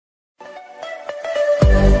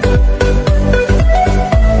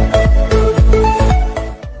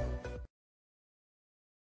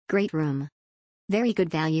Great room. Very good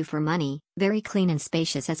value for money, very clean and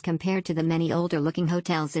spacious as compared to the many older-looking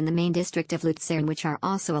hotels in the main district of Luzern, which are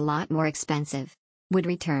also a lot more expensive. Would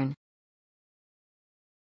return.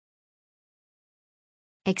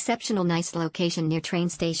 Exceptional nice location near train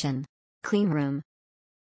station. Clean room.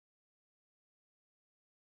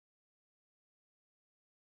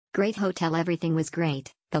 Great hotel, everything was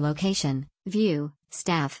great, the location, view,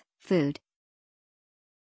 staff, food.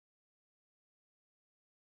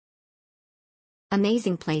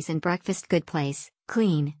 Amazing place and breakfast, good place,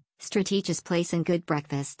 clean, strategious place and good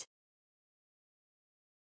breakfast.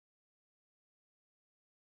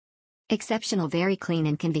 Exceptional, very clean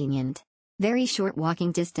and convenient. Very short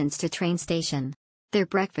walking distance to train station. Their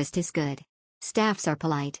breakfast is good. Staffs are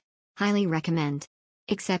polite. Highly recommend.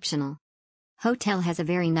 Exceptional. Hotel has a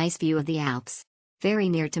very nice view of the Alps. Very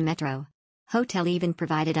near to metro. Hotel even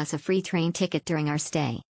provided us a free train ticket during our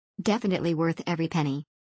stay. Definitely worth every penny.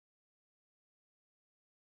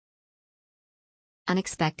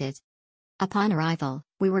 Unexpected. Upon arrival,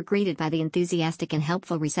 we were greeted by the enthusiastic and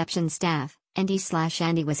helpful reception staff. Andy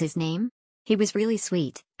was his name. He was really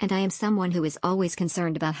sweet, and I am someone who is always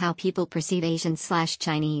concerned about how people perceive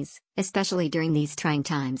Asian/Chinese, especially during these trying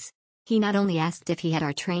times. He not only asked if he had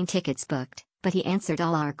our train tickets booked, but he answered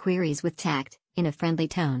all our queries with tact, in a friendly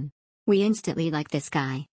tone. We instantly liked this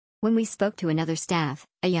guy. When we spoke to another staff,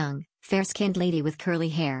 a young, fair-skinned lady with curly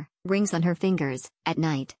hair, rings on her fingers, at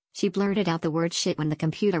night, she blurted out the word shit when the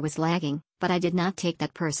computer was lagging, but I did not take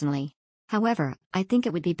that personally. However, I think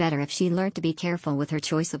it would be better if she learned to be careful with her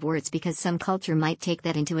choice of words because some culture might take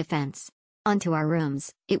that into offense. Onto our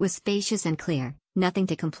rooms, it was spacious and clear, nothing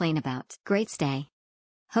to complain about. Great stay.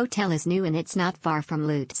 Hotel is new and it's not far from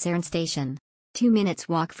Luzern station. 2 minutes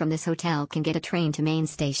walk from this hotel can get a train to main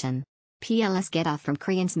station. PLS get off from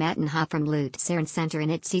Kriens Mattenha from Luzern center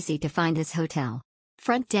and it's easy to find this hotel.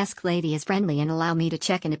 Front desk lady is friendly and allow me to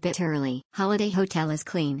check in a bit early. Holiday hotel is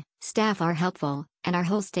clean, staff are helpful, and our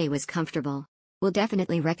whole stay was comfortable. Will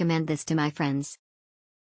definitely recommend this to my friends.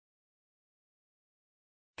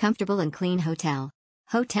 Comfortable and clean hotel.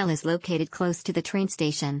 Hotel is located close to the train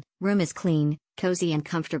station, room is clean, cozy and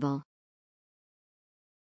comfortable.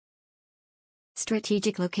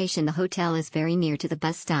 Strategic location. The hotel is very near to the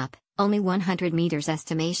bus stop, only 100 meters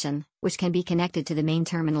estimation, which can be connected to the main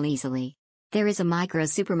terminal easily. There is a micro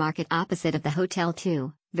supermarket opposite of the hotel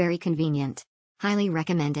too, very convenient. Highly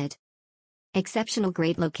recommended. Exceptional,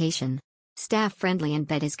 great location. Staff friendly and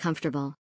bed is comfortable.